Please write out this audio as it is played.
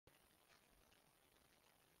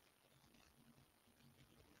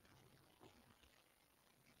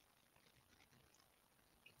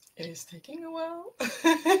It is taking a while.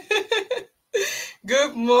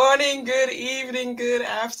 Good morning, good evening, good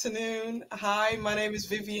afternoon. Hi, my name is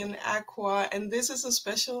Vivian Aqua, and this is a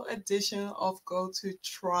special edition of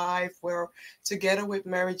Go2Thrive, where together with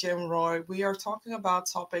Mary Jane Roy, we are talking about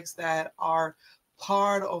topics that are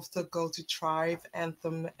part of the Go2Thrive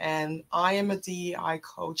anthem. And I am a DEI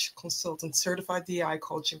coach consultant, certified DEI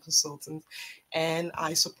coaching consultant, and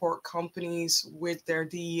I support companies with their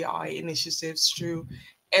DEI initiatives through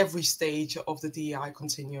every stage of the DEI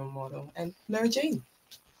continuum model. And Mary Jane.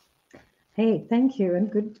 Hey, thank you, and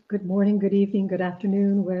good morning, good evening, good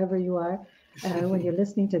afternoon, wherever you are when you're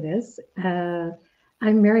listening to this.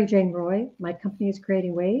 I'm Mary Jane Roy. My company is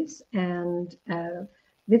Creating Waves, and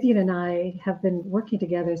Vivian and I have been working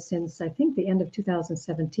together since I think the end of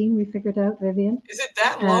 2017. We figured out, Vivian. Is it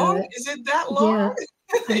that long? Uh, Is it that long? yeah,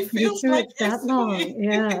 I'm It pretty feels sure like it's that yesterday. long.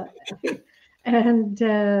 Yeah,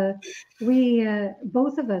 and we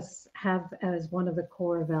both of us have as one of the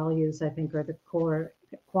core values, I think, or the core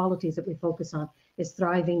qualities that we focus on is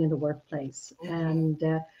thriving in the workplace. Mhm.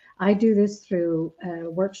 And I do this through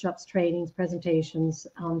workshops, trainings, presentations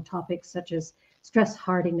on topics such as stress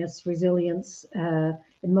hardiness, resilience,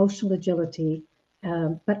 emotional agility,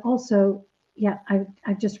 but also, yeah,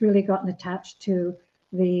 I've just really gotten attached to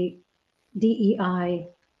the DEI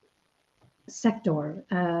sector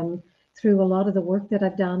through a lot of the work that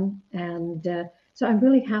I've done. And so I'm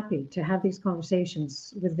really happy to have these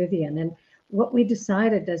conversations with Vivian. And what we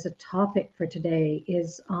decided as a topic for today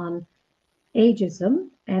is on ageism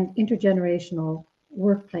and intergenerational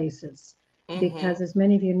workplaces. Mhm. Because as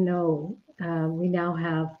many of you know, we now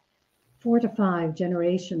have 4 to 5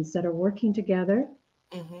 generations that are working together.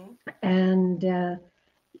 Mhm. And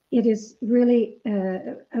it is really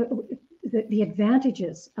the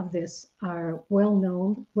advantages of this are well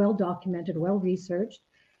known, well documented, well researched.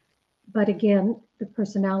 But again, the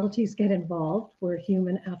personalities get involved. We're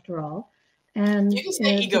human after all, You and can say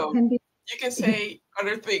there ego. can be. You can say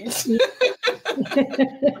other things.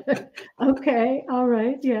 Okay, all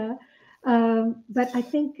right, yeah. But I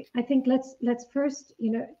think let's first,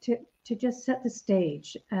 to just set the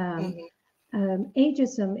stage. Mhm.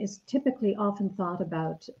 Ageism is typically often thought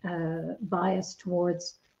about bias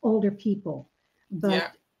towards older people, but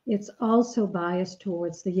Yeah. it's also biased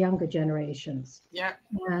towards the younger generations. Yeah.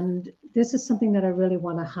 And this is something that I really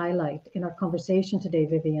want to highlight in our conversation today,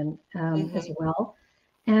 Vivian, as Mhm. well.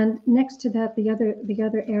 And next to that, the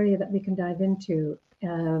other area that we can dive into,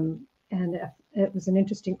 and it was an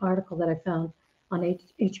interesting article that I found on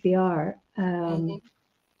HBR, Mhm.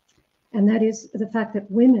 and that is the fact that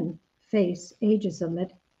women face ageism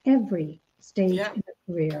at every stage Yeah. in their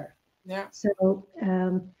career. Yeah. So,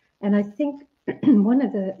 and I think one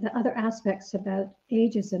of the other aspects about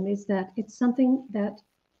ageism is that it's something that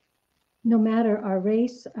no matter our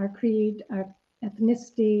race, our creed, our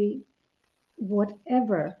ethnicity,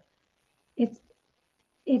 whatever, it's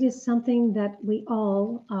it is something that we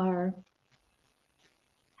all are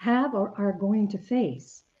have or are going to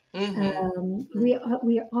face. Mhm. Mhm.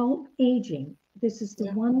 We are all aging. This is the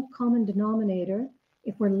Yeah. one common denominator.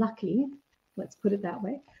 If we're lucky, let's put it that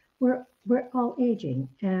way, we're all aging,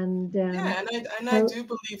 and Yeah, and I so do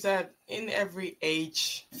believe that in every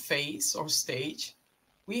age phase or stage,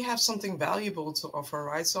 we have something valuable to offer,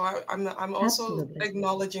 right? So I'm also absolutely.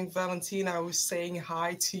 acknowledging Valentina, who's saying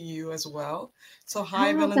hi to you as well. So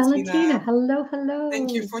hi, Ah, Valentina, Valentina. hello,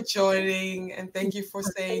 Thank you hello. for joining and thank you for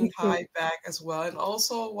saying Thank you. hi back as well. And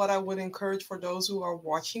also, what I would encourage for those who are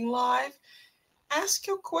watching live, ask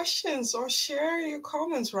your questions or share your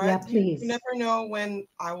comments, Yeah, right? You please. never know when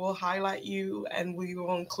I will highlight you and we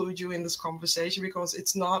will include you in this conversation because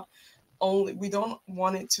it's not only, we don't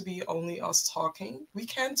want it to be only us talking. We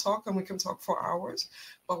can talk and we can talk for hours,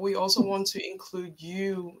 but we also want to include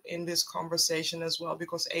you in this conversation as well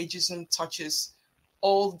because ageism touches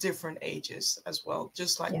all different ages as well,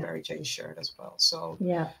 just like Yeah, Mary Jane shared as well. So,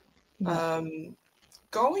 yeah, yeah. um,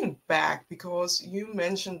 going back, because you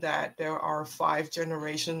mentioned that there are 5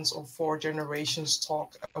 generations or 4 generations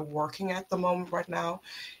working at the moment right now.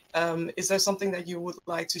 Is there something that you would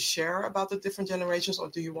like to share about the different generations, or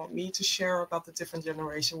do you want me to share about the different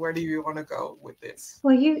generation? Where do you want to go with this?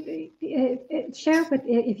 Well, you share, but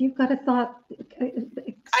if you've got a thought, Steve,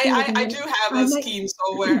 I and do have I a might scheme,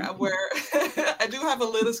 so where I do have a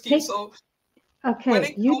little scheme. take. So when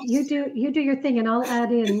Okay, it you comes do your thing, and I'll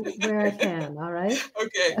add in where I can. All right.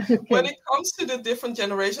 okay, when Okay. it comes to the different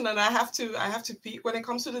generation, and I have to peek. When it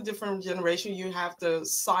comes to the different generation, you have the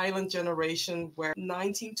silent generation where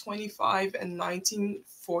 1925 and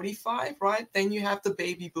 1945, right? Then you have the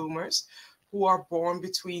baby boomers who are born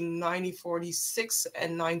between 1946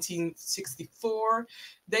 and 1964.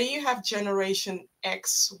 Then you have Generation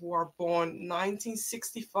X, who are born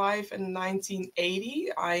 1965 and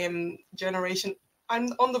 1980.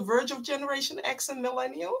 I'm on the verge of Generation X and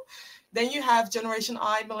Millennial. Then you have Generation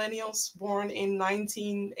I, Millennials, born in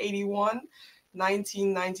 1981,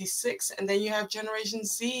 1996. And then you have Generation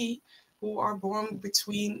Z, who are born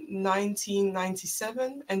between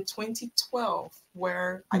 1997 and 2012,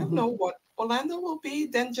 where I don't Mhm. know what Orlando will be,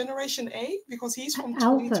 then Generation A, because he's from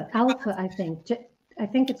 20. Alpha, I think. I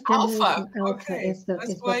think it's Alpha. Generation Alpha Okay. That's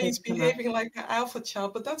is what why he's they've come up. behaving like an alpha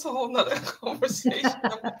child, but that's a whole nother conversation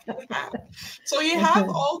that we can have. So you have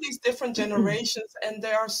all these different generations, and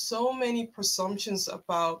there are so many presumptions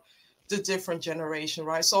about the different generation,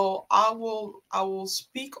 right? So I will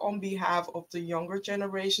speak on behalf of the younger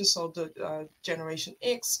generation, so the Generation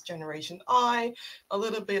X, Generation I, a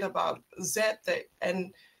little bit about Z,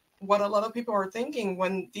 and what a lot of people are thinking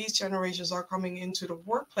when these generations are coming into the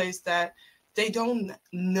workplace, that they don't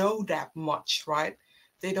know that much, right?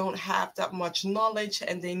 They don't have that much knowledge,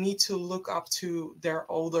 and they need to look up to their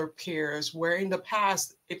older peers, where in the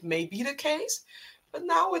past it may be the case, but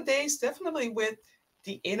nowadays, definitely with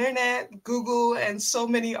the internet, Google, and so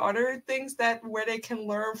many other things that where they can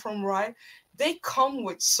learn from, right? They come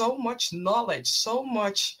with so much knowledge, so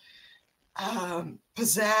much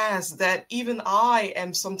pizzazz, that even I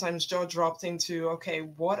am sometimes jaw dropped into, okay,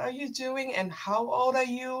 what are you doing and how old are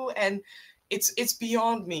you? And it's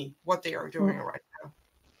beyond me what they are doing Mm, right now.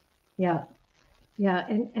 yeah, yeah,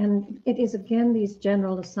 and it is again these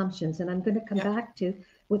general assumptions, and I'm going to come Yeah. back to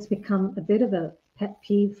what's become a bit of a pet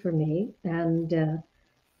peeve for me, and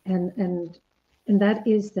and and that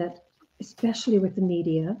is that, especially with the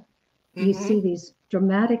media, you Mm-hmm. see these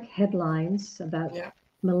dramatic headlines about Yeah.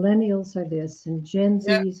 millennials are this and Gen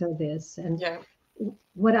Yeah. Zs are this, and Yeah.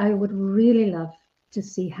 what I would really love to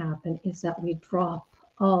see happen is that we drop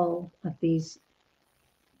all of these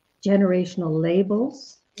generational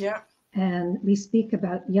labels Yeah. and we speak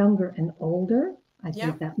about younger and older. I Yeah.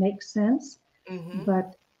 think that makes sense. Mm-hmm.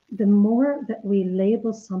 But the more that we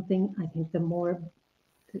label something, I think the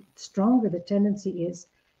stronger the tendency is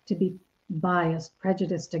to be biased,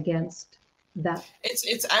 prejudiced against that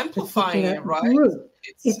It's amplifying particular it, right? group.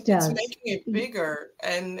 It's It it's does. making it bigger,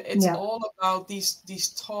 and it's Yeah. all about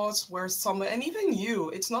these thoughts where some, and even you,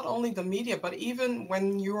 it's not only the media, but even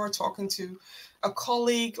when you are talking to a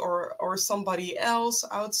colleague or somebody else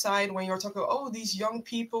outside, when you're talking, oh, these young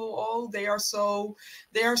people, oh, they are so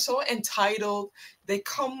entitled, they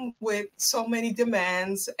come with so many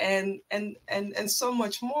demands, and so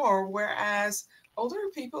much more, whereas older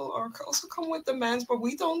people are also come with demands, but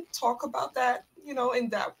we don't talk about that, in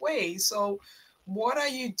that way. So what are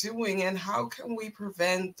you doing, and how can we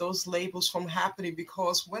prevent those labels from happening?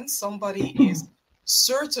 Because when somebody is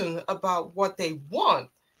certain about what they want,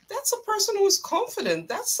 that's a person who is confident.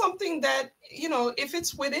 That's something that, if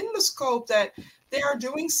it's within the scope that they are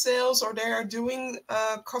doing sales or they are doing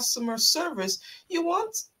customer service, you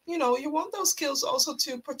want those skills also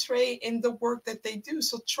to portray in the work that they do.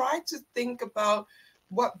 So try to think about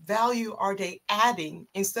what value are they adding,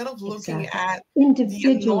 instead of looking Exactly. at the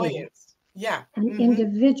Individually annoyance. Yeah. and Hmm.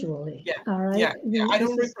 individually. Yeah. All Yeah. right. Yeah. I This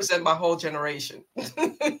don't is represent my whole generation.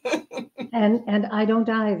 and I don't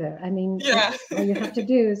either. I mean, Yeah. all you have to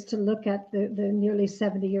do is to look at the nearly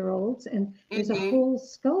 70-year-olds, and there's a Hmm. whole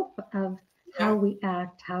scope of how Yeah. we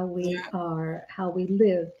act, how we Yeah. are, how we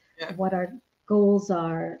live, Yeah. what our goals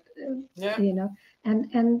are, Yeah. you know,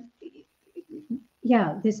 and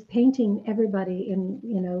yeah, this painting everybody in,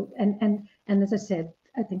 and as I said,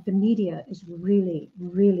 I think the media is really,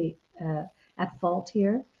 really at fault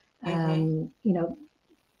here. Hmm. You know,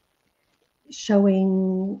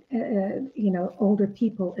 showing older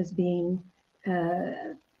people as being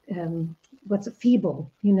what's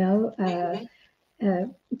feeble, Hmm.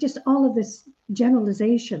 just all of this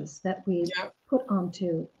generalizations that we Yeah. put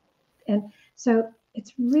onto, and so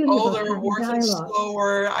it's really about Older, having working dialogues.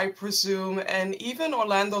 slower, I presume, and even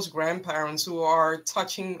Orlando's grandparents, who are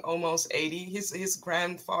touching almost 80. His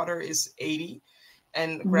grandfather is 80,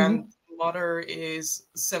 and Hmm. grandmother is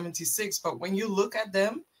 76. But when you look at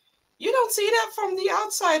them, you don't see that from the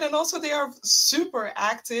outside. And also, they are super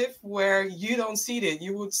active, where you don't see it.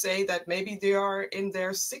 You would say that maybe they are in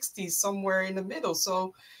their 60s, somewhere in the middle.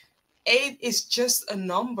 So eight is just a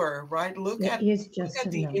number, right? Look It at is look just at a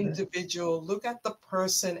the number. individual, look at the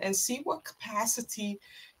person, and see what capacity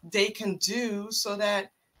they can do, so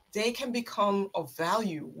that they can become of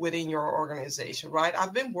value within your organization, right?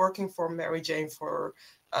 I've been working for Mary Jane for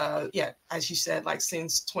yeah, as you said, like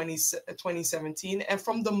since 2017. And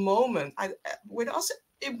from the moment with us,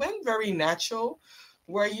 it went very natural,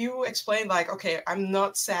 where you explain like, okay, I'm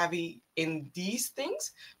not savvy in these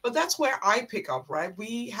things, but that's where I pick up, right?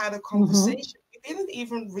 We had a conversation. We didn't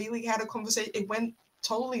even really had a conversation. It went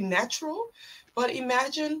totally natural. But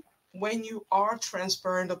imagine when you are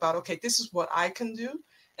transparent about, okay, this is what I can do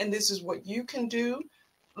and this is what you can do.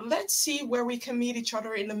 Let's see where we can meet each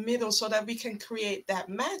other in the middle so that we can create that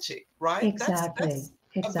magic, right? Exactly. That's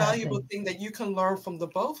a valuable Exactly. thing that you can learn from the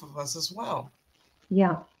both of us as well.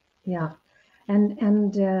 Yeah. Yeah.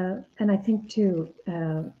 And I think too,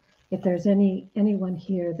 if there's anyone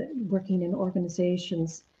here that working in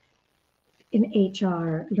organizations in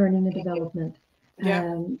HR, learning and development,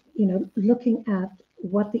 Yeah, looking at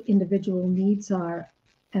what the individual needs are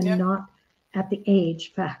and yeah, not at the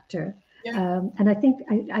age factor. yeah. And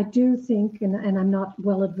I do think, and I'm not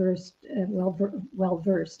well versed,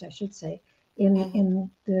 I should say, Mm-hmm,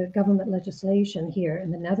 in the government legislation here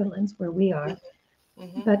in the Netherlands where we are,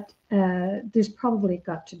 mm-hmm. but there's probably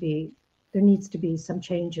there needs to be some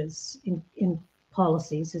changes in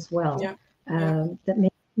policies as well, Yeah, yeah. that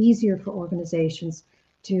make it easier for organizations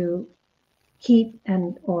to keep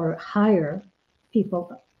and or hire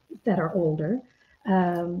people that are older.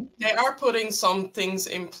 They are putting some things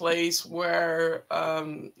in place where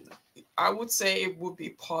I would say it would be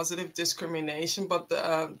positive discrimination, but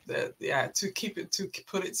to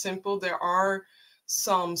put it simple, there are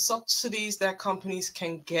some subsidies that companies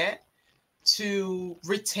can get to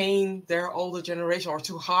retain their older generation or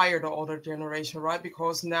to hire the older generation, right?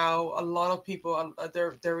 Because now a lot of people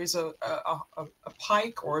there is a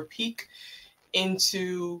pike or a peak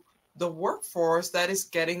into the workforce that is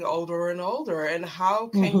getting older and older. And how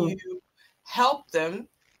can Mhm. you help them?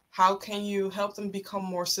 How can you help them become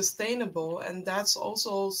more sustainable? And that's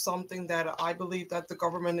also something that I believe that the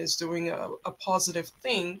government is doing a positive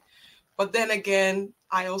thing. But then again,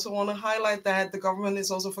 I also want to highlight that the government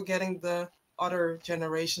is also forgetting the other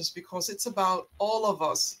generations, because it's about all of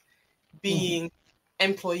us Mhm. being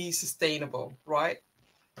employee sustainable, right?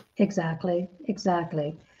 Exactly,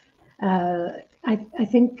 exactly. I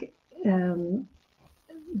think,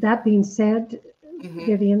 that being said, Mm-hmm.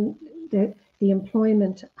 Vivian, the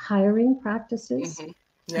employment hiring practices, Mm-hmm.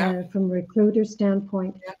 Yeah. from a recruiter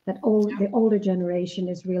standpoint, Yeah. the older generation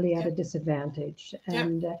is really at Yeah. a disadvantage. Yeah.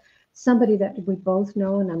 And somebody that we both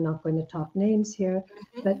know, and I'm not going to talk names here,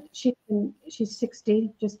 Mm-hmm. but she's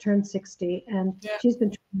 60, just turned 60, and Yeah. she's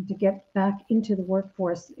been trying to get back into the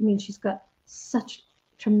workforce. I mean, she's got such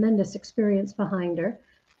tremendous experience behind her,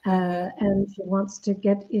 Mm-hmm. and she wants to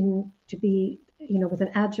get in to be, with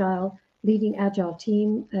an leading agile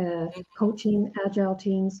team, coaching agile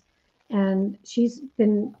teams. And she's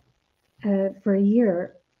been, for a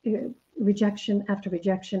year, uh, rejection after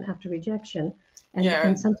rejection after rejection, Yeah.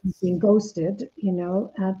 and sometimes being ghosted, and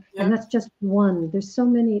Yeah. that's just one. There's so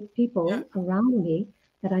many Yeah. people around me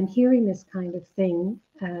that I'm hearing this kind of thing.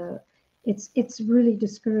 It's really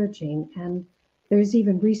discouraging, and there's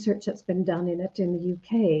even research that's been done in it in the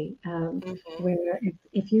UK, Mm-hmm. where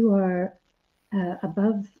if you are,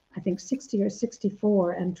 above, I think, 60 or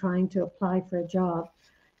 64 and trying to apply for a job,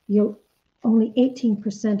 you'll only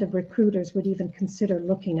 18% of recruiters would even consider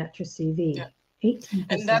looking at your Yeah. CV.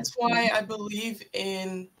 And 18%. that's why I believe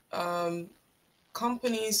in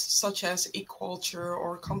companies such as eQualture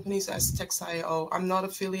or companies as Tex.io. I'm not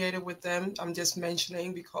affiliated with them. I'm just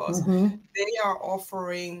mentioning because Mm-hmm. they are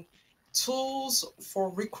offering tools for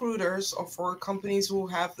recruiters or for companies who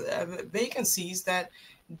have vacancies that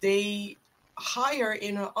they hire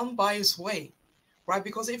in an unbiased way, right?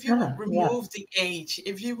 Because if you would Yeah. remove the age,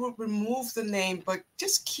 if you would remove the name, but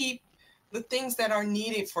just keep the things that are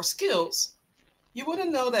needed for skills, you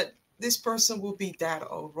wouldn't know that this person will be that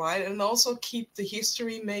old, right? And also keep the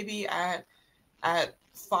history maybe at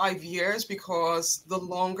 5 years, because the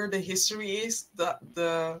longer the history is,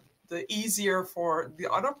 the easier for the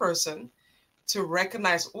other person to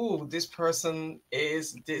recognize, oh, this person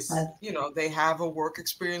is this, Uh, they have a work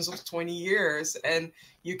experience of 20 years and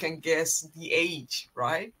you can guess the age,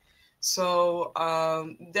 right? So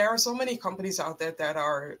there are so many companies out there that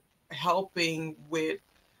are helping with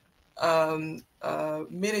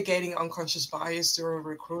mitigating unconscious bias during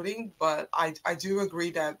recruiting. But I do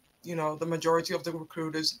agree that, the majority of the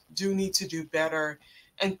recruiters do need to do better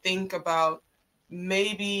and think about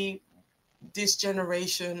maybe this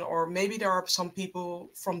generation, or maybe there are some people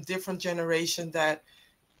from different generation that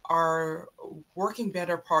are working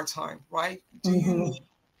better part-time, right? Do you mm-hmm. need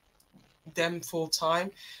them full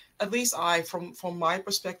time? At least I, from my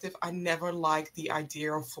perspective, I never liked the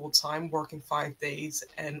idea of full time working 5 days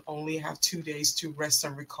and only have 2 days to rest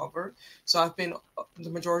and recover. So I've been the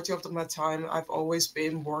majority of my time I've always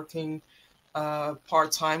been working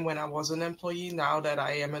part-time when I was an employee. Now that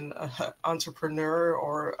I am an entrepreneur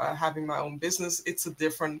or having my own business, it's a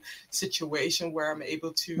different situation where I'm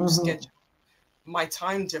able to Mhm. schedule my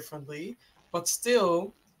time differently. But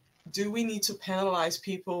still, do we need to penalize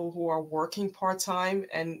people who are working part-time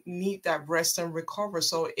and need that rest and recover?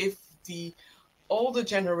 So if the older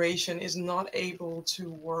generation is not able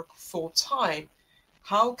to work full-time,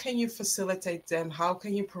 how can you facilitate them? How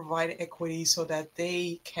can you provide equity so that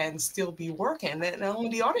they can still be working? And on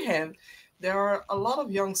the other hand, there are a lot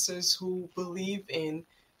of youngsters who believe in,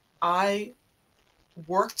 I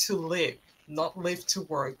work to live, not live to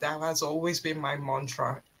work. That has always been my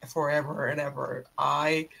mantra forever and ever.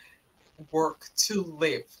 I work to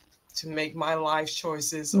live, to make my life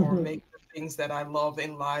choices or Mhm. make the things that I love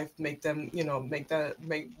in life, make them,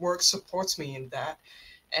 make work supports me in that.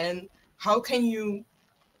 And how can you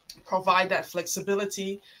provide that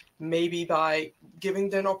flexibility, maybe by giving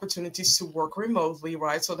them opportunities to work remotely,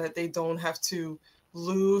 right? So that they don't have to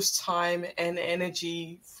lose time and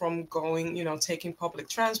energy from going, taking public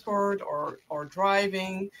transport or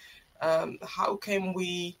driving. How can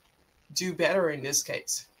we do better in this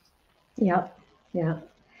case? Yeah, yeah.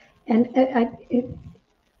 And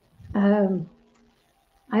um,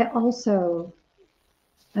 I also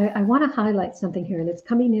I want to highlight something here, and it's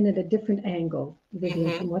coming in at a different angle, Vivian,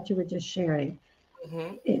 Mm-hmm. from what you were just sharing.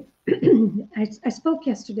 Mm-hmm. It, I spoke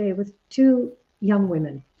yesterday with two young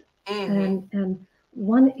women, Mm-hmm. and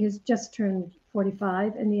one is just turned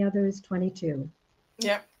 45, and the other is 22.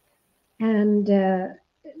 Yep. And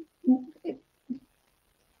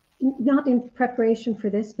not in preparation for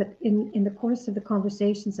this, but in the course of the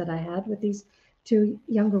conversations that I had with these two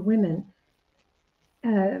younger women,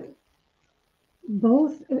 uh,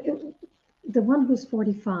 both the one who's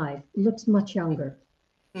 45 looks much younger,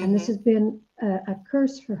 and this Mm-hmm. has been a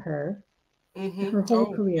curse for Mm-hmm. her whole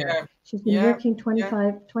Oh, career. yeah. She's been Yeah. working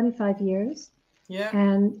Yeah. 25 years, Yeah.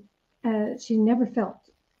 and she never felt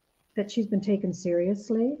that she's been taken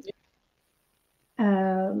seriously.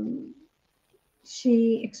 Um,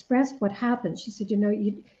 she expressed what happened. She said,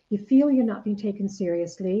 you feel you're not being taken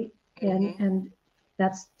seriously, and Mm-hmm. and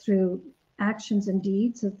that's through actions and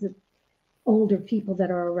deeds of the older people that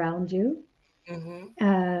are around you. Mm-hmm.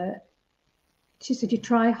 Uh, she said, you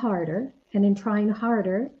try harder, and in trying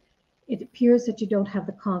harder, it appears that you don't have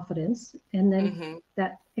the confidence, and then Mm-hmm.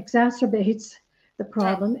 that exacerbates the Yeah.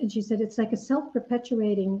 problem. And she said, it's like a self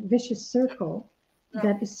perpetuating vicious circle Yeah.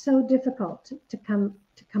 that is so difficult to come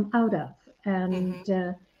out of. Mm-hmm.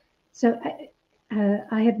 And so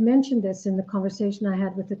I had mentioned this in the conversation I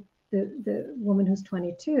had with the woman who's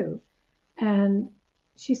 22, and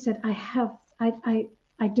she said,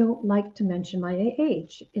 I don't like to mention my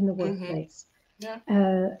age in the Mm-hmm. workplace. Yeah.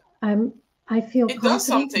 Uh, I'm I feel It does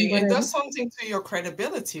confident in something. what It does I'm. something to your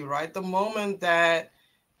credibility, right? The moment that,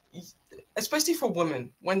 especially for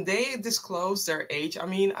women, when they disclose their age, I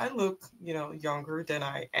mean, I look, younger than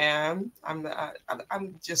I am.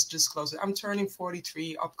 I'm just disclosing. I'm turning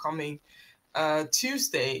 43 upcoming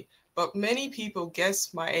Tuesday, but many people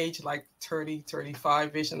guess my age like 30,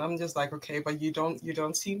 35ish, and I'm just like, okay, but you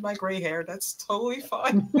don't see my gray hair. That's totally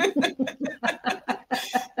fine.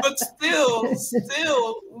 But still,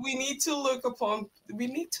 we need to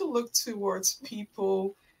look towards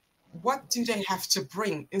people. What do they have to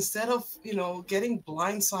bring instead of, getting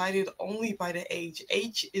blindsided only by the age?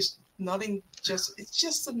 Age is nothing, it's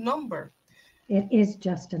just a number. It is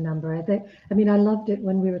just a number. I mean, I loved it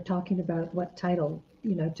when we were talking about what title,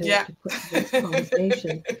 to, Yeah. to put to this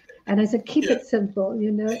conversation. And I said, keep Yeah. it simple,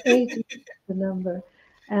 age is the number.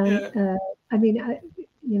 And Yeah. I mean,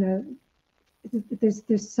 you know,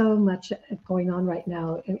 there's so much going on right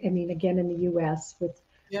now. I mean, again, in the U.S. with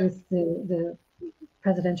Yeah. the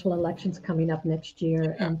presidential elections coming up next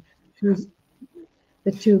year, Yeah. and Yeah. who's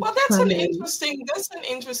the two Well, primary. that's an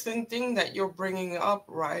interesting thing that you're bringing up,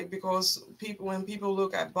 right? Because when people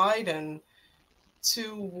look at Biden,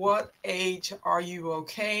 to what age are you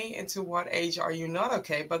okay, and to what age are you not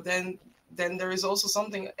okay? But then there is also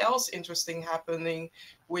something else interesting happening,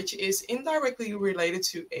 which is indirectly related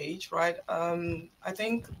to age, right? I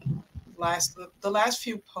think the last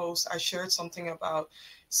few posts I shared something about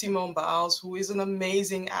Simone Biles, who is an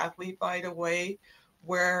amazing athlete, by the way,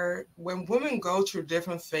 where when women go through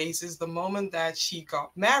different phases, the moment that she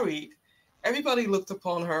got married, everybody looked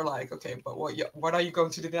upon her like, okay, but what are you going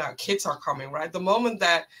to do now? Kids are coming, right? The moment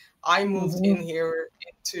that I moved in Mhm. here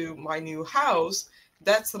into my new house,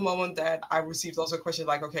 that's the moment that I received also questions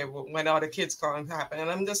like, okay, well, when are the kids going to happen? And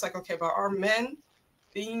I'm just like, okay, but are men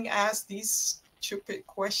being asked these stupid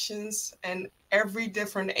questions? And every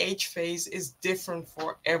different age phase is different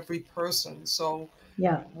for every person. So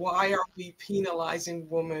Yeah. Why are we penalizing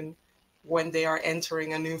women when they are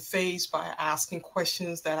entering a new phase by asking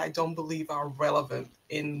questions that I don't believe are relevant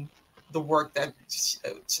in the work that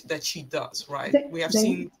she does, right? They, We have they,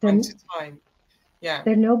 seen time they're, to time. Yeah,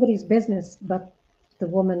 they're nobody's business but the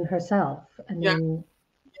woman herself. I yeah, mean,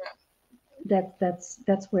 yeah,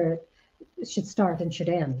 that's where it should start and should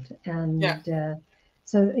end. yeah. And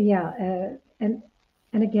so, yeah, and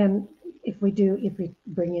again, if we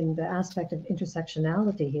bring in the aspect of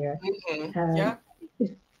intersectionality here, Yeah,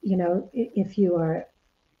 if, you know, if you are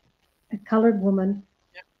a colored woman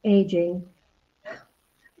yeah, aging, yeah,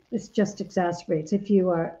 this just exacerbates. If you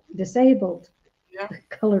are disabled, yeah,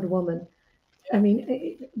 colored woman, I yeah.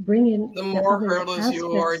 mean, bring in The the more other hurdles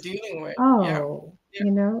you are aspects. dealing with. Yeah, Oh, yeah,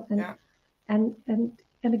 you know, yeah. and and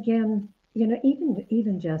and again, you know,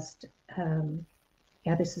 even just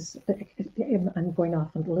yeah, this is I'm going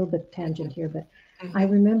off on a little bit tangent here, but I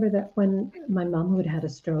Hmm. remember that when my mom would had a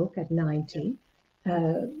stroke at Yeah. 90, uh,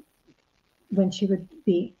 Hmm. when she would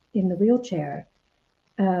be in the wheelchair,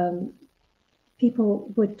 um,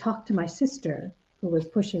 people would talk to my sister who was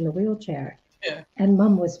pushing the wheelchair, Yeah, and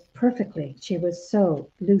mom was perfectly, she was so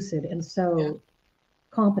lucid and yeah, so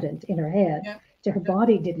competent in her head. yeah, So her yeah,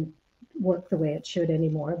 body didn't work the way it should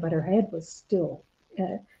anymore, but her head was still,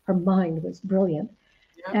 her mind was brilliant.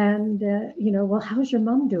 yeah. And, you know, well, how's your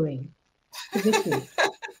mom doing, Vicky?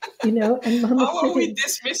 You know, and mom is How are we sitting,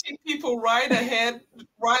 dismissing people right ahead,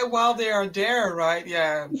 right while they are there, right?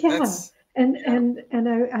 Yeah, yeah. that's, yeah.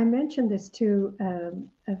 And I mentioned this to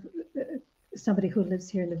somebody who lives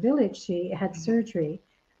here in the village. She had Hmm. surgery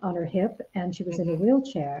on her hip and she was in a Hmm.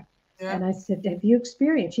 wheelchair. Yeah, And I said, "Have you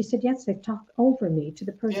experienced?" She said, "Yes, they've talked over me to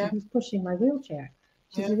the person yeah, who's pushing my wheelchair."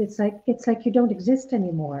 She yeah, said, it's like you don't exist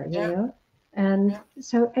anymore, you yeah, know? And yeah,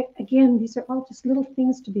 so again, these are all just little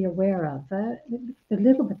things to be aware of. The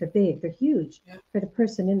little but the big, they're huge yeah, for the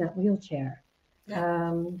person in that wheelchair.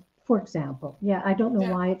 yeah, For example, yeah, I don't know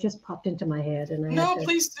yeah. why it just popped into my head, and No,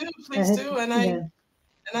 please do, I please had do. to, yeah.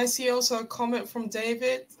 And I see also a comment from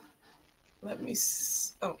David.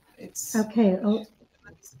 Oh, it's Okay. Oh,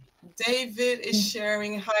 David is yeah.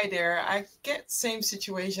 sharing. Hi there. I get same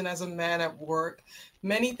situation as a man at work.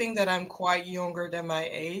 Many think that I'm quite younger than my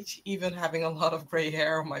age, even having a lot of gray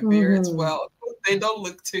hair on my beards. Mm-hmm. Well, they don't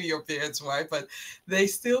look to your beards, right? But they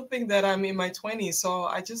still think that I'm in my 20s. So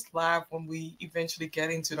I just laugh when we eventually get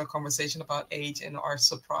into the conversation about age and are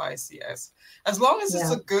surprised. Yes. As long as it's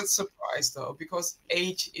Yeah. a good surprise, though, because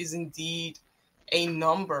age is indeed a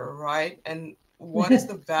number, right? And what is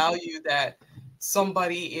the value that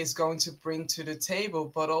somebody is going to bring to the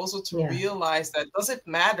table, but also to Yeah. realize that does it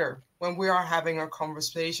matter when we are having a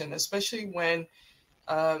conversation, especially when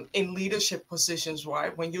in leadership positions,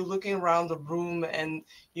 right? When you're looking around the room and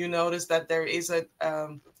you notice that there is a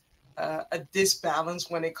disbalance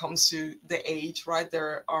when it comes to the age, right?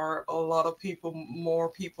 There are a lot of people, more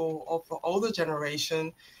people of the older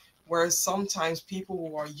generation, whereas sometimes people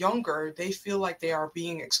who are younger, they feel like they are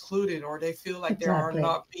being excluded or they feel like they are Exactly.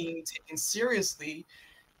 not being taken seriously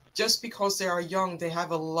just because they are young. They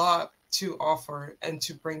have a lot to offer and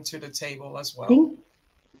to bring to the table as well. Think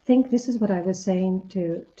think this is what I was saying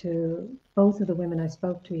to both of the women I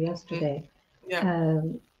spoke to Hmm. yesterday. Yeah,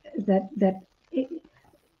 Um, that it,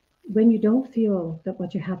 when you don't feel that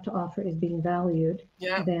what you have to offer is being valued,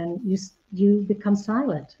 yeah, then you become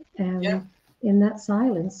silent, yeah, and in that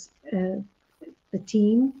silence, the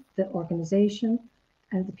team, the organization,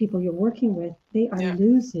 and the people you're working with, they are yeah,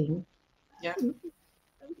 losing yeah,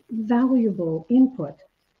 valuable input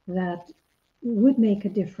that would make a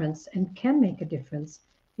difference and can make a difference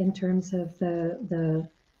in terms of the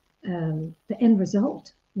end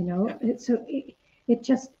result. You yeah. know, it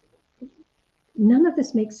just none of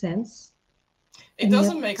this makes sense, It and yet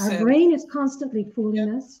doesn't make our sense. brain is constantly Yeah, fooling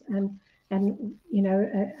us. And you know,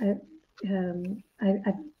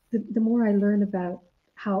 the more I learn about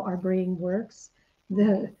how our brain works,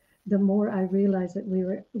 hmm, the more I realize that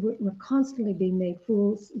we're constantly being made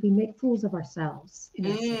fools. We make fools of ourselves, in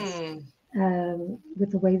essence, mm,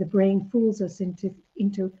 with the way the brain fools us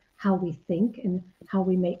into how we think and how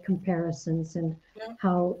we make comparisons and yeah,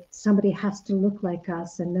 how somebody has to look like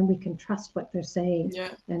us and then we can trust what they're saying,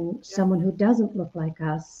 yeah, and yeah, someone who doesn't look like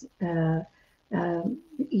us,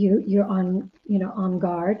 you're on, you know, on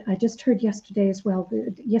guard. I just heard yesterday as well.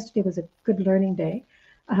 Yesterday was a good learning day.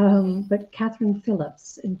 hmm, But Catherine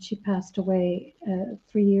Phillips, and she passed away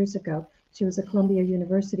 3 years ago. She was a Columbia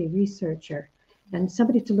University researcher, and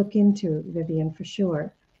somebody to look into, Vivian, for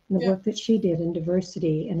sure, and the yeah, work that she did in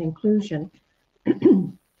diversity and inclusion.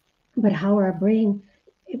 But how our brain,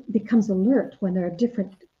 it becomes alert when there are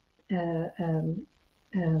different uh, um,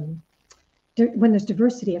 um, when there's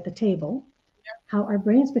diversity at the table, how our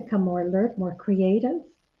brains become more alert, more creative,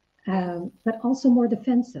 but also more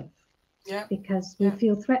defensive Yeah. because we Yeah.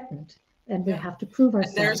 feel threatened and we Yeah. have to prove And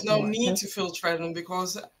there's ourselves no more. need So to feel threatened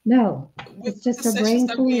because no, with it's the just our sessions brain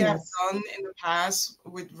that we fooling have us. done in the past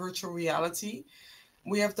with virtual reality,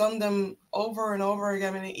 we have done them over and over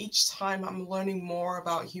again. And each time I'm learning more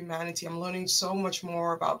about humanity. I'm learning so much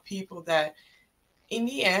more about people that in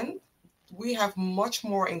the end, we have much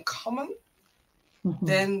more in common Hmm.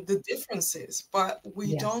 than the differences. But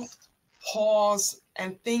we don't Yes. pause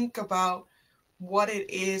and think about what it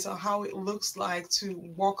is or how it looks like to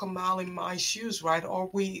walk a mile in my shoes, right? Or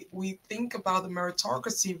we think about the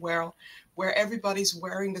meritocracy where everybody's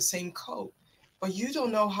wearing the same coat, but you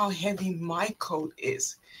don't know how heavy my coat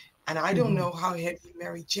is, and I don't Hmm. know how heavy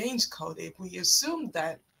Mary Jane's coat is. We assume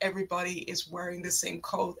that everybody is wearing the same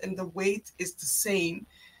coat and the weight is the same,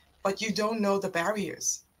 but you don't know the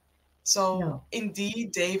barriers. So No.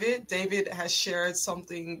 indeed, David has shared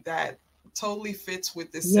something that totally fits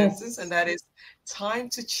with this sentence, and Yes, that is time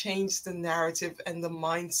to change the narrative and the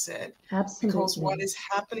mindset. Because what absolutely. is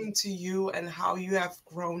happening to you and how you have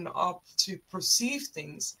grown up to perceive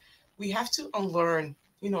things, we have to unlearn,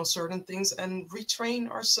 certain things and retrain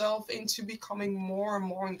ourselves into becoming more and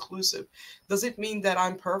more inclusive. Does it mean that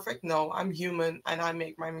I'm perfect? No, I'm human and I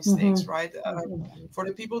make my Hmm. mistakes, right? Hmm. For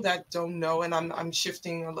the people that don't know, and I'm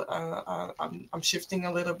shifting, I'm shifting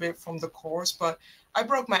a little bit from the course, but I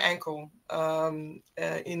broke my ankle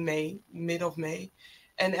in May, mid of May,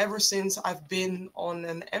 and ever since I've been on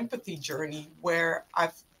an empathy journey where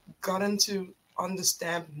I've gotten to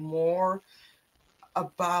understand more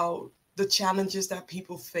about the challenges that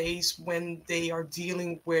people face when they are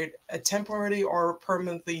dealing with a temporary or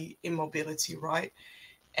permanently immobility, right?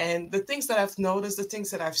 And the things that I've noticed, the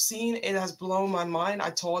things that I've seen, it has blown my mind.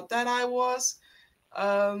 I thought that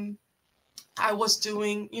um, I was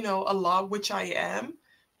doing, a lot, which I am,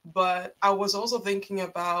 but I was also thinking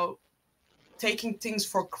about taking things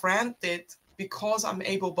for granted because I'm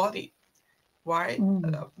able-bodied, right?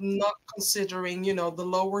 Mm. Not considering, the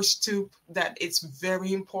lower stoop, that it's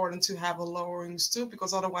very important to have a lowering stoop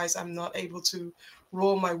because otherwise I'm not able to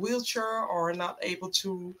roll my wheelchair or not able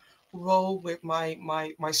to roll with my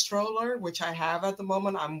stroller, which I have at the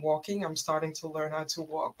moment. I'm walking, I'm starting to learn how to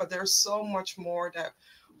walk, but there's so much more that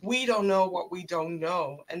we don't know what we don't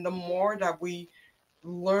know. And the more that we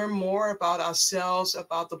learn more about ourselves,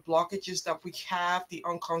 about the blockages that we have, the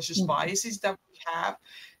unconscious Mhm. biases that we have,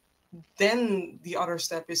 then the other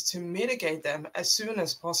step is to mitigate them as soon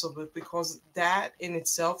as possible, because that in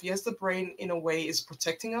itself, yes, the brain in a way is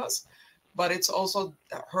protecting us, but it's also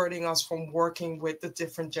hurting us from working with the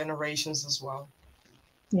different generations as well.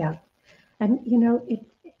 Yeah. And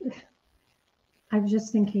I was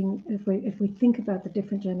just thinking if we think about the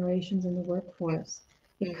different generations in the workforce,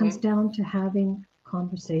 it comes Mm-hmm. down to having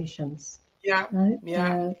conversations, Yeah, right?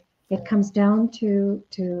 yeah, It comes down to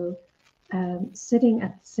sitting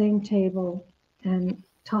at the same table and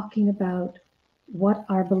talking about what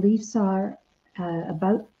our beliefs are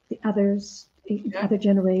about the yeah, other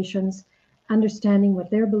generations, understanding what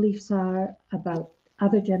their beliefs are about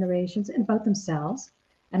other generations and about themselves.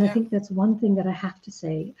 And I yeah. think that's one thing that I have to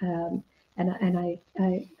say.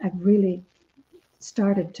 I've really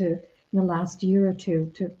started to, in the last year or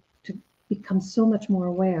two, to become so much more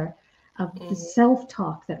aware of the Mm-hmm.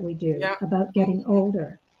 self-talk that we do Yeah, about getting mm-hmm.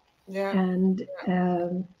 older. Yeah, And,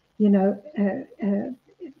 you know,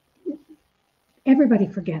 everybody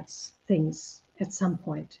forgets things at some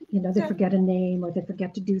point. They yeah, forget a name or they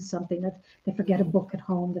forget to do something, that they forget a mm-hmm. book at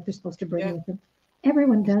home that they're supposed to bring Yeah, with them.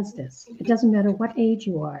 Everyone does this. It doesn't matter what age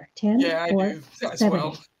you are, 10 yeah, I or do as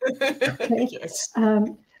well. 70. Okay. Yes,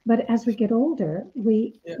 But as we get older,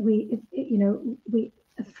 yeah, we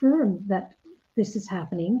affirm that this is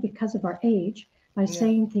happening because of our age by yeah.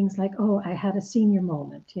 saying things like, "Oh, I had a senior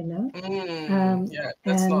moment," Yeah,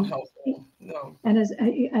 that's not and helpful. No. and as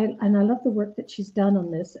I love the work that she's done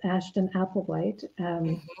on this, Ashton Applewhite.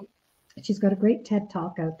 Mm-hmm. She's got a great TED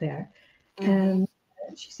talk out there, Mm-hmm. and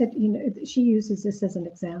she said, she uses this as an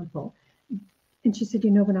example. And she said,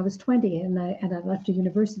 when I was 20 and I left a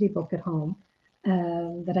university book at home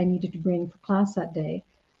that I needed to bring for class that day,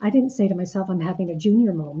 I didn't say to myself, I'm having a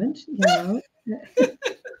junior moment.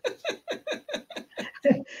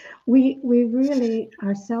 We really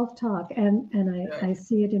are self-talk, and Yeah, I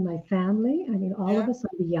see it in my family. I mean, all of yeah. us.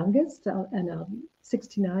 I'm the youngest, and I'm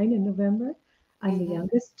 69 in November. I'm the Mm-hmm.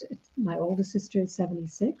 youngest. My oldest sister is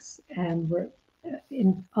 76, and we're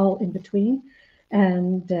in all in between.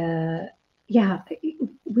 And yeah,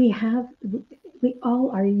 we have we all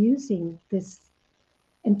are using this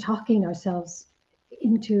and talking ourselves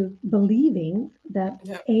into believing that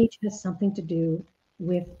Yeah. age has something to do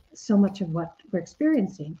with so much of what we're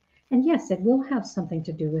experiencing. And yes, it will have something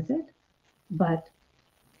to do with it, but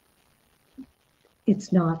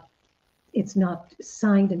it's not it's not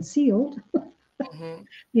signed and sealed. Hmm.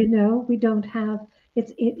 We don't have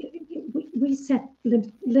we set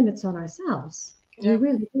limits on ourselves. We Yeah.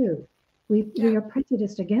 really do. We Yeah. are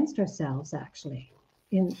prejudiced against ourselves actually,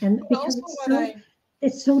 and But because also what I,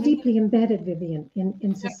 it's so Mhm. deeply embedded, Vivian,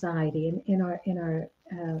 in Yeah. society, in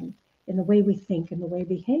the way we think and the way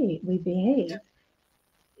we behave.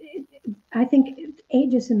 I think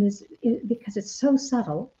ageism because it's so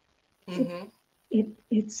subtle. It, Hmm.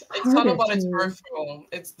 it's It's subtle, harder but it's to, peripheral.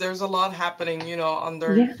 There's a lot happening,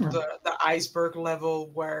 under yeah, the iceberg level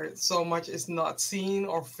where so much is not seen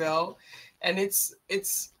or felt, and it's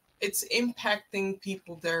impacting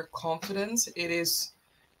people, their confidence. It is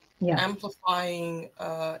yeah, amplifying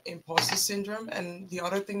imposter syndrome. And the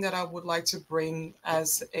other thing that I would like to bring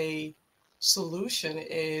as a solution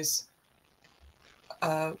is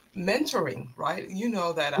mentoring, right? You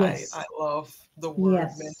know that I yes, love the word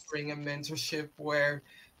yes, mentoring and mentorship, where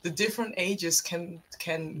the different ages can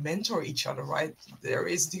mentor each other, right? There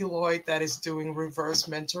is Deloitte that is doing reverse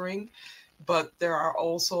mentoring, but there are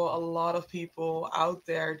also a lot of people out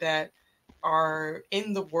there that are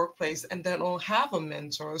in the workplace and they don't have a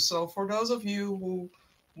mentor. So for those of you who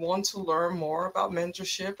want to learn more about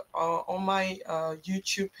mentorship, on my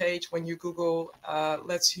YouTube page, when you Google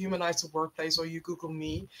 "Let's Humanize the Workplace" or you Google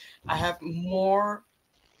me, I have more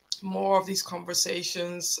of these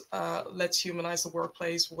conversations. Let's humanize the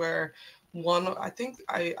workplace, where one, I think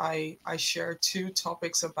I share two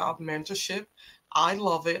topics about mentorship. I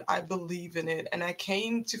love it. I believe in it. And I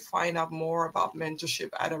came to find out more about mentorship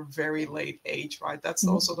at a very late age, right? That's mhm,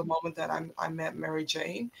 also the moment that I met Mary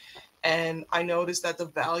Jane. And I noticed that the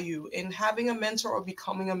value in having a mentor or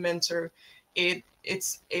becoming a mentor, it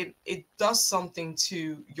does something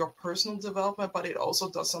to your personal development, but it also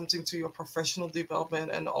does something to your professional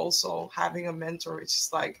development. And also having a mentor, it's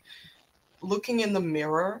just like looking in the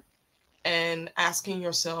mirror and asking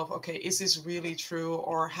yourself, okay, is this really true?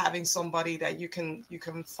 Or having somebody that you can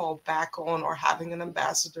fall back on, or having an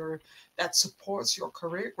ambassador that supports your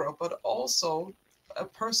career growth, but also a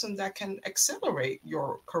person that can accelerate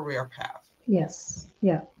your career path. yes,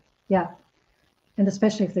 yeah, yeah, and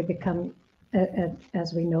especially if they become,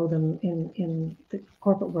 as we know them in the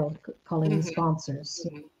corporate world, calling them Hmm. sponsors,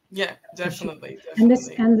 Hmm. Yeah, for sure. definitely, And this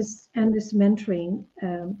definitely. and this and this mentoring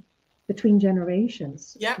between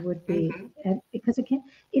generations Yeah. would be, Hmm. because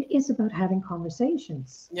it is about having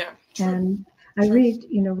conversations. Yeah. True. And I True. read,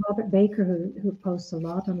 Robert Baker, who posts a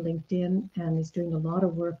lot on LinkedIn, and is doing a lot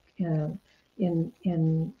of work in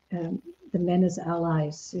the men as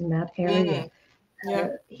allies in that area. Hmm.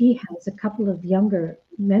 Yeah. He has a couple of younger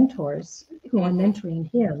mentors who are Hmm. mentoring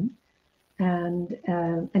him,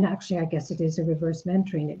 and actually, I guess it is a reverse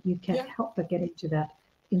mentoring. You can't Yeah. help but get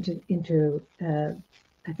into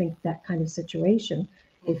I think that kind of situation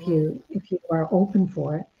Hmm. if you are open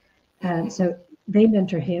for it. And Hmm. so they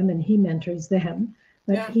mentor him, and he mentors them.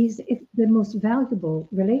 But Yeah. it's the most valuable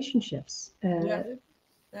relationships. Yeah.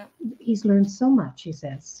 Yeah. He's learned so much. He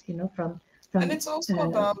says, And from it's also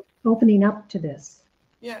about, opening up to this.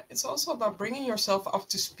 yeah, it's also about bringing yourself up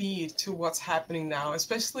to speed to what's happening now,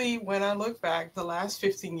 especially when I look back the last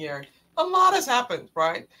 15 years. A lot has happened,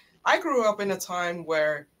 right? I grew up in a time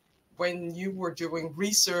where when you were doing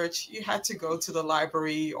research, you had to go to the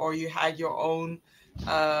library or you had your own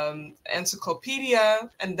encyclopedia,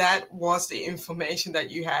 and that was the information that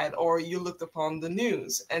you had, or you looked upon the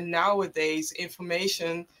news. And nowadays,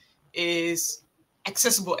 information is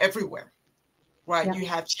accessible everywhere, right? Yeah, You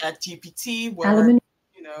have Chat GPT, where, aluminium.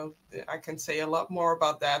 you know, I can say a lot more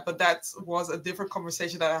about that, but that was a different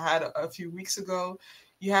conversation that I had a few weeks ago.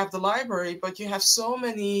 You have the library, but you have so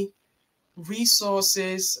many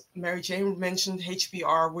resources. Mary Jane mentioned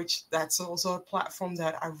HBR, which that's also a platform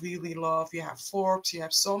that I really love. You have Forbes, you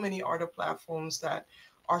have so many other platforms that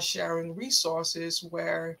are sharing resources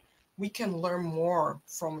where we can learn more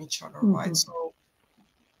from each other, right? Mhm. So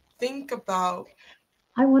think about,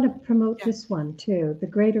 I want to promote yeah. this one too, the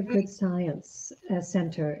Greater Good Science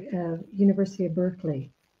Center, University of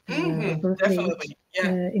Berkeley, or Berkeley Definitely.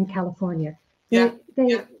 Yeah. in California. Yeah. They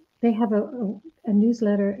they Yeah. they have a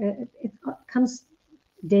newsletter. It comes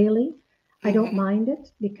daily. I don't Hmm. mind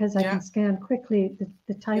it because I Yeah. can scan quickly the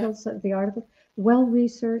Yeah. titles of the article. Well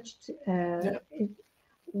researched, Yeah.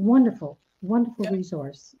 wonderful, wonderful Yeah.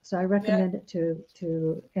 resource. So I Yeah. recommend it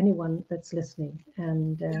to anyone that's listening.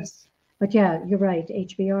 And Yes. But yeah, you're right.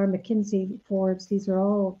 HBR, McKinsey, Forbes, these are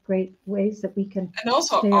all great ways that we can And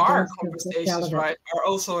also stay our abreast of what's conversations, relevant. right, are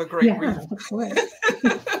also a great Yeah, read. of course.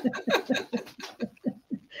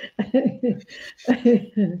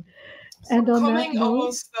 So And on that coming note,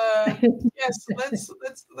 almost, yes,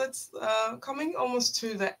 let's coming almost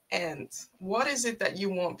to the end. What is it that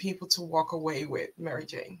you want people to walk away with, Mary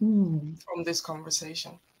Jane, from this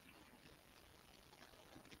conversation?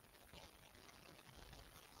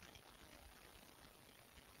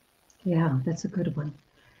 yeah, that's a good one.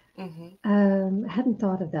 Mm-hmm. I hadn't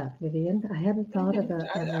thought of that, Vivian. I hadn't thought Mm-hmm. of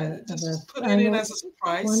a of I a of a just put it in final as a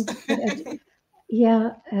surprise. one, but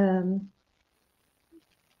yeah,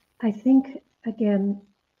 I think again,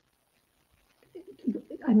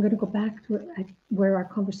 I'm going to go back to where our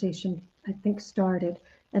conversation I think started,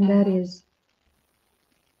 and that Mm-hmm. is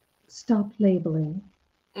stop labeling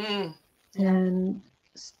Yeah, and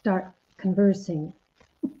start conversing,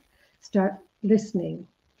 start listening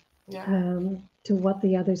yeah, to what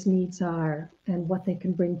the other's needs are and what they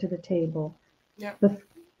can bring to the table. yeah, But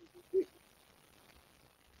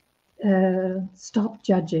stop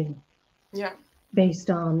judging yeah, based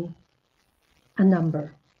on a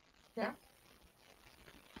number. yeah.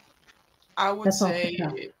 I would That's off the say,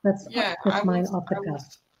 cuff. That's yeah, that's mine off the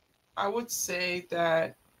cuff. I would say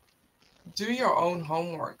that do your own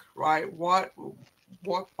homework, right? What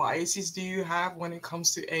biases do you have when it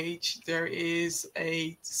comes to age? There is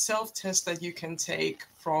a self-test that you can take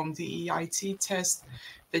from the EIT test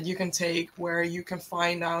that you can take where you can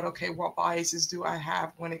find out, okay, what biases do I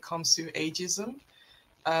have when it comes to ageism?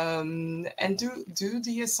 And do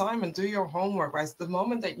the assignment, do your homework, right? The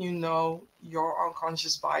moment that you know your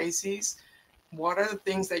unconscious biases, what are the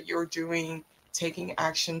things that you're doing, taking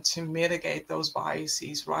action to mitigate those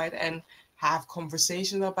biases, right? And have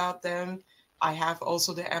conversation about them. I have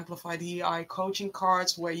also the Amplified EI coaching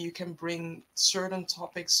cards where you can bring certain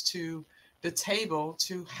topics to the table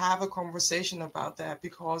to have a conversation about that,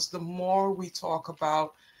 because the more we talk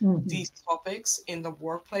about Mm-hmm. these topics in the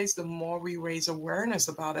workplace, the more we raise awareness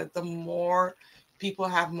about it, the more people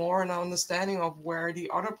have more an understanding of where the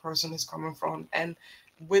other person is coming from. And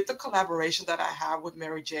with the collaboration that I have with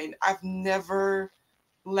Mary Jane, I've never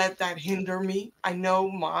let that hinder me. I know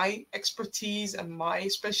my expertise and my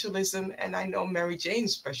specialism, and I know Mary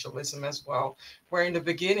Jane's specialism as well. Where in the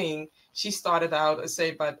beginning, she started out as say,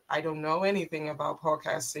 but I don't know anything about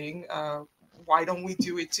podcasting. Why don't we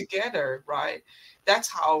do it together, right? That's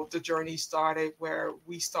how the journey started, where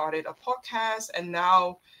we started a podcast, and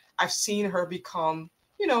now I've seen her become,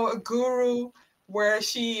 a guru, where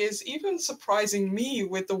she is even surprising me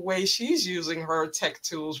with the way she's using her tech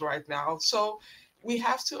tools right now. So we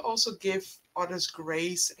have to also give others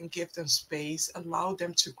grace and give them space, allow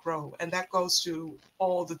them to grow. And that goes to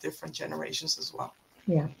all the different generations as well.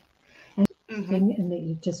 Yeah. Mm-hmm. Thing, and that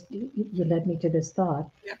you led me to this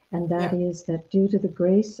thought, Yeah. and that Yeah. is that due to the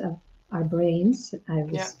grace of our brains, I Yeah.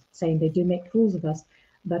 was saying they do make fools of us,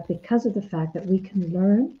 but because of the fact that we can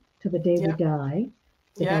learn to the day we Yeah. die,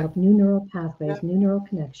 Yeah. develop new neural Yeah. pathways, new neural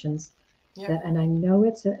connections, Yeah. that, and I know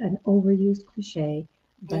it's an overused cliche,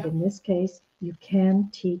 but Yeah. in this case, you can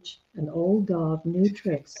teach an old dog new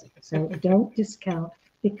tricks. So don't discount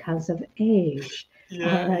because of age. All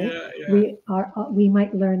Yeah. right. Yeah. Yeah. We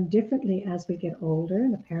might learn differently as we get older,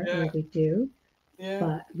 and apparently Yeah. we do, Yeah.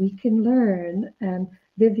 but we can learn. And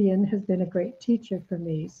Vivian has been a great teacher for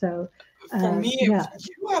me. So For me, yeah,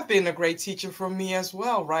 you have been a great teacher for me as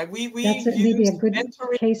well, right? We that's maybe a use good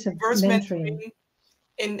mentoring, case of reverse mentoring.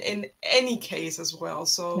 mentoring in any case as well.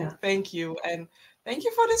 So Yeah. thank you. And thank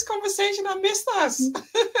you for this conversation. I missed us.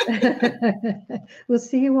 We'll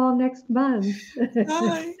see you all next month. Bye.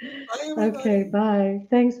 Bye, Okay, everybody. bye.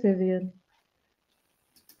 Thanks, Vivian.